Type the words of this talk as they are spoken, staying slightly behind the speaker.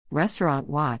Restaurant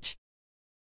Watch.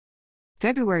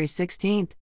 February 16.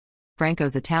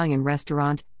 Franco's Italian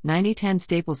Restaurant, 9010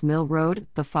 Staples Mill Road.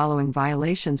 The following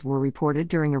violations were reported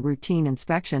during a routine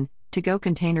inspection: to-go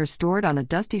containers stored on a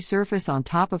dusty surface on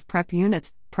top of prep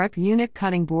units. Prep unit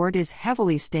cutting board is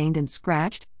heavily stained and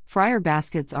scratched. Fryer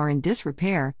baskets are in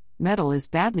disrepair. Metal is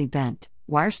badly bent.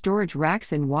 Wire storage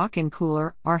racks in walk-in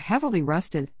cooler are heavily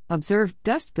rusted. Observed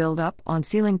dust buildup on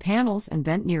ceiling panels and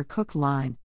vent near cook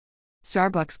line.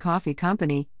 Starbucks Coffee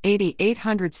Company,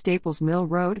 8800 Staples Mill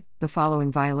Road. The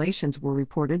following violations were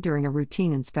reported during a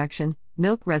routine inspection: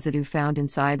 milk residue found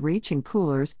inside reach and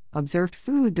coolers. Observed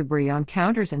food debris on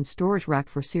counters and storage rack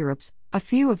for syrups. A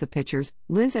few of the pitchers,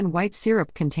 lids and white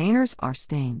syrup containers are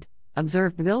stained.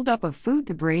 Observed buildup of food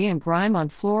debris and grime on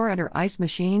floor under ice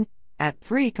machine, at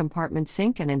 3-compartment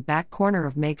sink and in back corner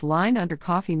of make line under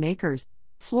coffee makers.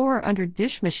 Floor under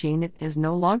dish machine. It is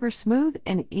no longer smooth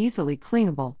and easily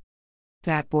cleanable.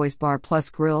 Fat Boys Bar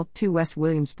Plus Grill, 2 West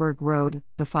Williamsburg Road.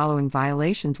 The following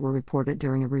violations were reported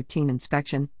during a routine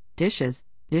inspection: dishes,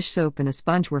 dish soap and a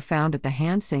sponge were found at the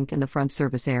hand sink in the front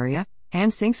service area.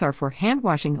 Hand sinks are for hand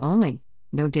washing only.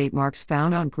 No date marks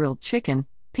found on grilled chicken,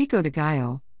 pico de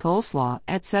gallo, coleslaw,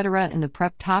 etc. in the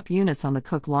prep top units on the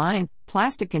cook line.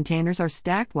 Plastic containers are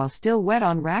stacked while still wet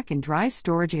on rack in dry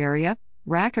storage area.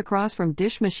 Rack across from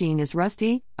dish machine is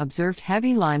rusty. Observed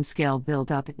heavy lime scale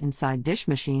buildup inside dish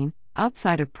machine.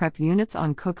 Outside of prep units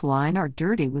on cook line are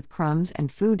dirty with crumbs and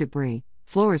food debris.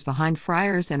 Floors behind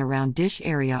fryers and around dish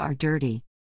area are dirty.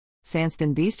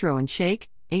 Sandston Bistro and Shake,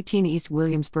 18 East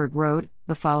Williamsburg Road.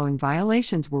 The following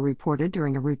violations were reported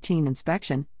during a routine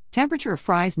inspection: temperature of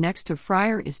fries next to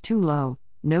fryer is too low.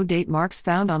 No date marks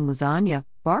found on lasagna,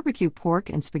 barbecue pork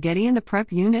and spaghetti in the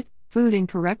prep unit. Food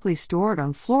incorrectly stored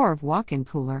on floor of walk-in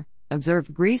cooler.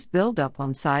 Observed grease buildup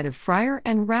on side of fryer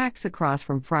and racks across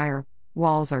from fryer.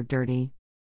 Walls are dirty.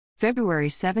 February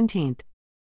 17.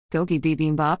 Gogi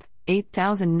Bibimbap,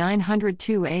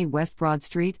 8902A West Broad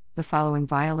Street. The following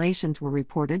violations were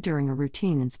reported during a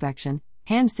routine inspection: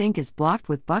 hand sink is blocked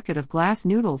with bucket of glass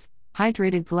noodles.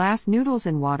 Hydrated glass noodles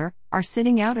and water are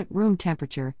sitting out at room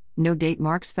temperature. No date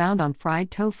marks found on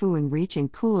fried tofu in reach in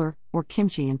cooler or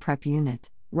kimchi in prep unit.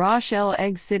 Raw shell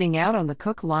eggs sitting out on the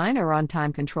cook line are on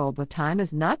time control but time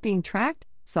is not being tracked.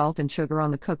 Salt and sugar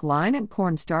on the cook line and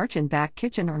cornstarch in back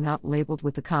kitchen are not labeled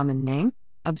with the common name.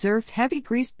 Observed heavy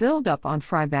grease buildup on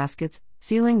fry baskets.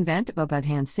 Ceiling vent above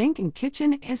hand sink in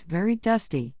kitchen is very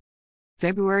dusty.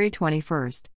 February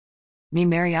 21. Mi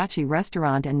Mariachi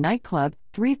Restaurant and Nightclub,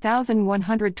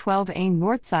 3112A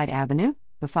Northside Avenue.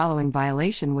 The following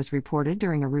violation was reported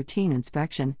during a routine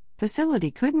inspection: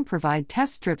 facility couldn't provide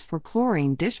test strips for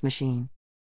chlorine dish machine.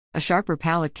 A Sharper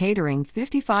Pallet Catering,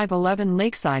 5511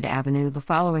 Lakeside Avenue. The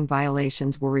following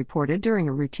violations were reported during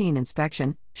a routine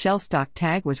inspection: shell stock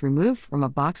tag was removed from a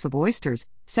box of oysters.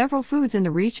 Several foods in the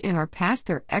reach-in are past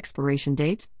their expiration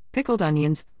dates: pickled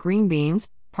onions, green beans,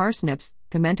 parsnips,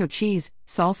 pimento cheese,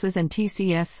 salsas and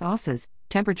TCS sauces.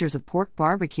 Temperatures of pork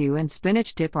barbecue and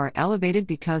spinach dip are elevated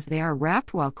because they are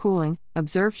wrapped while cooling.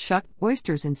 Observed shucked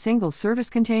oysters in single-service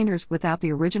containers without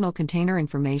the original container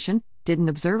information. Didn't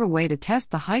observe a way to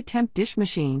test the high-temp dish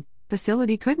machine.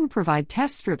 Facility couldn't provide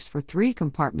test strips for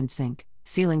 3-compartment sink.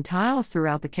 Ceiling tiles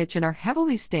throughout the kitchen are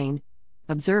heavily stained.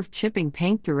 Observed chipping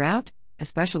paint throughout,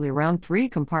 especially around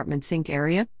 3-compartment sink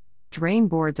area. Drain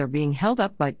boards are being held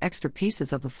up by extra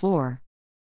pieces of the floor.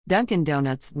 Dunkin'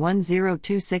 Donuts,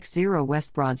 10260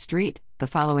 West Broad Street. The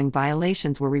following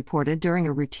violations were reported during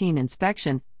a routine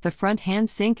inspection: the front hand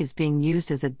sink is being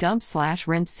used as a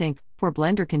dump/rinse sink for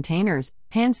blender containers.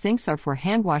 Hand sinks are for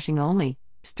hand washing only.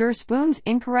 Stir spoons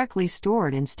incorrectly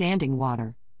stored in standing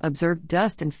water. Observed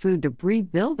dust and food debris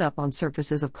buildup on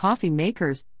surfaces of coffee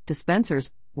makers, dispensers,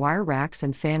 wire racks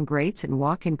and fan grates in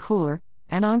walk-in cooler,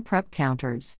 and on prep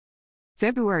counters.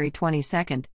 February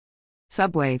 22.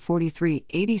 Subway,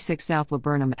 4386 South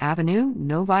Laburnum Avenue.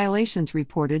 No violations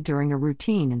reported during a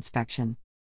routine inspection.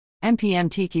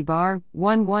 MPM Tiki Bar,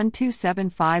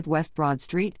 11275 West Broad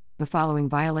Street. The following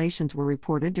violations were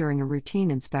reported during a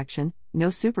routine inspection: no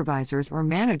supervisors or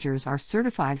managers are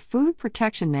certified food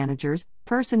protection managers.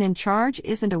 Person in charge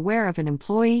isn't aware of an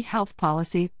employee health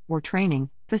policy or training.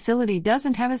 Facility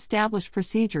doesn't have established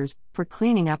procedures for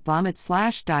cleaning up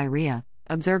vomit/diarrhea.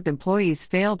 Observed employees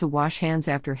failed to wash hands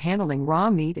after handling raw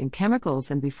meat and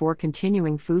chemicals and before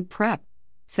continuing food prep.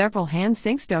 Several hand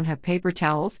sinks don't have paper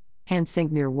towels. Hand sink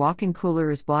near walk-in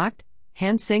cooler is blocked.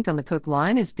 Hand sink on the cook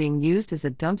line is being used as a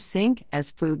dump sink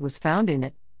as food was found in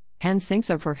it. Hand sinks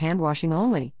are for hand washing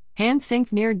only. Hand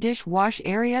sink near dish wash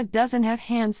area doesn't have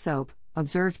hand soap.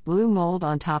 Observed blue mold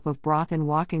on top of broth in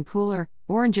walk-in cooler.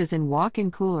 Oranges in walk-in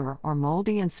cooler are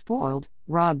moldy and spoiled.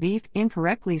 Raw beef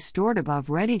incorrectly stored above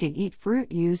ready-to-eat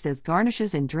fruit used as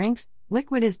garnishes in drinks.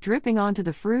 Liquid is dripping onto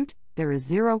the fruit. There is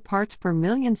 0 parts per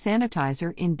million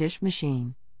sanitizer in dish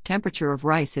machine. Temperature of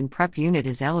rice in prep unit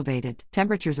is elevated.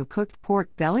 Temperatures of cooked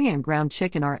pork belly and ground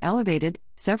chicken are elevated.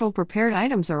 Several prepared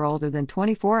items are older than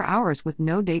 24 hours with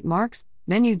no date marks.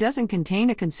 Menu doesn't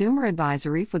contain a consumer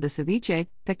advisory for the ceviche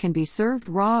that can be served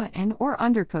raw and or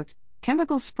undercooked.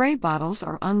 Chemical spray bottles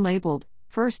are unlabeled.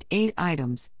 First aid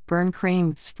items, burn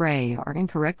cream spray are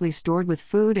incorrectly stored with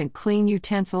food and clean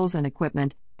utensils and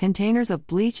equipment. Containers of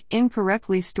bleach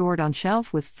incorrectly stored on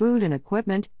shelf with food and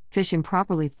equipment. Fish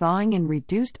improperly thawing in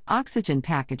reduced oxygen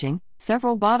packaging.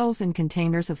 Several bottles and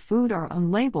containers of food are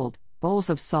unlabeled. Bowls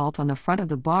of salt on the front of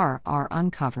the bar are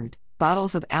uncovered.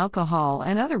 Bottles of alcohol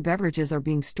and other beverages are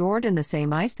being stored in the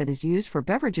same ice that is used for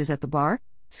beverages at the bar.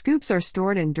 Scoops are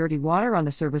stored in dirty water on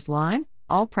the service line.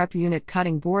 All prep unit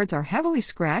cutting boards are heavily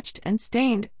scratched and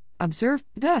stained. Observed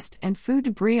dust and food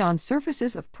debris on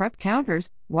surfaces of prep counters,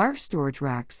 wire storage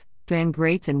racks, fan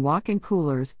grates and walk-in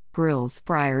coolers, grills,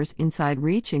 fryers inside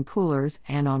reach in coolers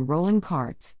and on rolling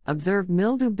carts. Observed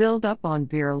mildew buildup on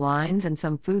beer lines and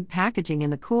some food packaging in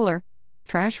the cooler.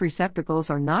 Trash receptacles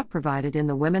are not provided in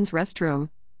the women's restroom.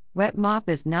 Wet mop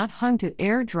is not hung to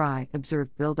air dry.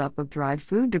 Observed buildup of dried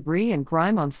food debris and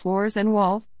grime on floors and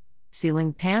walls.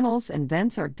 Ceiling panels and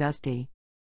vents are dusty.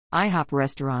 IHOP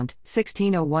Restaurant,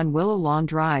 1601 Willow Lawn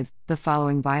Drive. The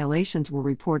following violations were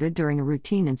reported during a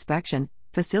routine inspection.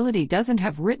 Facility doesn't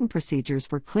have written procedures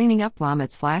for cleaning up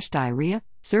vomit/diarrhea.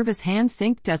 Service hand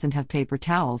sink doesn't have paper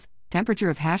towels. Temperature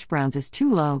of hash browns is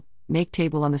too low. Make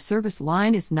table on the service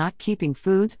line is not keeping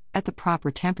foods at the proper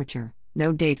temperature.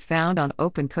 No date found on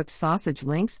open cooked sausage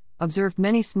links. Observed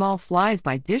many small flies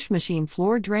by dish machine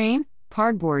floor drain.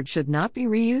 Cardboard should not be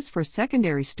reused for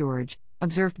secondary storage.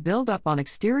 Observed buildup on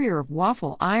exterior of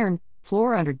waffle iron.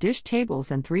 Floor under dish tables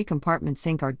and 3-compartment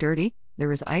sink are dirty.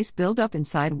 There is ice buildup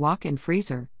inside walk-in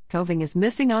freezer. Coving is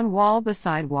missing on wall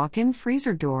beside walk-in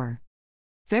freezer door.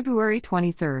 February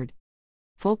 23.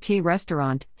 Full Key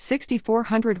Restaurant,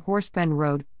 6400 Horse Bend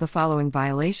Road. The following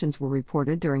violations were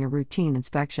reported during a routine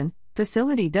inspection.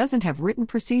 Facility doesn't have written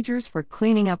procedures for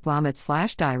cleaning up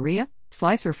vomit/diarrhea.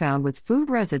 Slicer found with food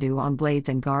residue on blades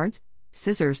and guards.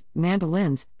 Scissors,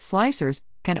 mandolins, slicers,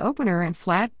 can opener and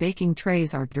flat baking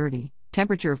trays are dirty.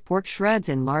 Temperature of pork shreds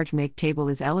in large make table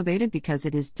is elevated because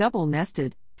it is double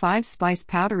nested. 5-spice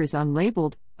powder is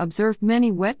unlabeled. Observed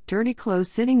many wet, dirty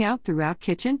clothes sitting out throughout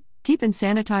kitchen. Keep in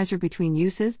sanitizer between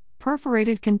uses.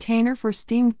 Perforated container for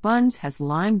steamed buns has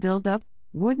lime buildup.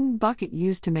 Wooden bucket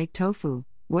used to make tofu.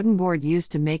 Wooden board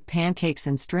used to make pancakes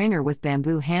and strainer with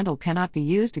bamboo handle cannot be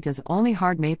used because only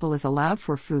hard maple is allowed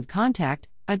for food contact.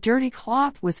 A dirty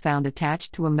cloth was found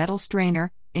attached to a metal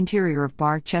strainer. Interior of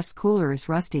bar chest cooler is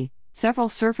rusty. Several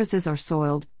surfaces are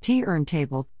soiled. Tea urn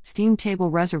table, steam table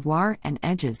reservoir and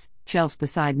edges. Shelves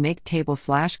beside make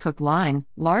table/cook line.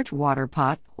 Large water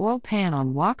pot, oil pan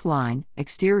on walk line.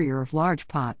 Exterior of large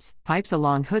pots. Pipes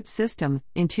along hood system.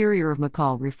 Interior of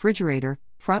McCall refrigerator.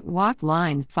 Front walk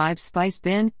line. 5-spice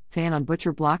bin. Fan on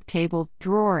butcher block table.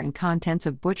 Drawer and contents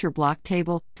of butcher block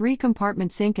table.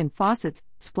 3-compartment sink and faucets.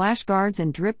 Splash guards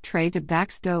and drip tray to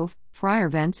back stove. Fryer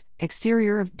vents.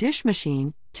 Exterior of dish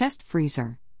machine. Chest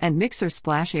freezer and mixer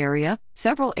splash area.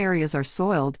 Several areas are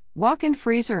soiled. Walk-in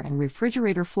freezer and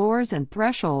refrigerator floors and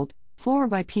threshold. Floor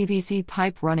by PVC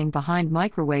pipe running behind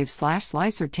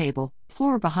microwave/slicer table.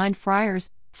 Floor behind fryers.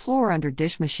 Floor under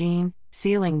dish machine.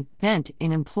 Ceiling, vent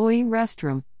in employee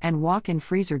restroom, and walk-in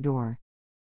freezer door.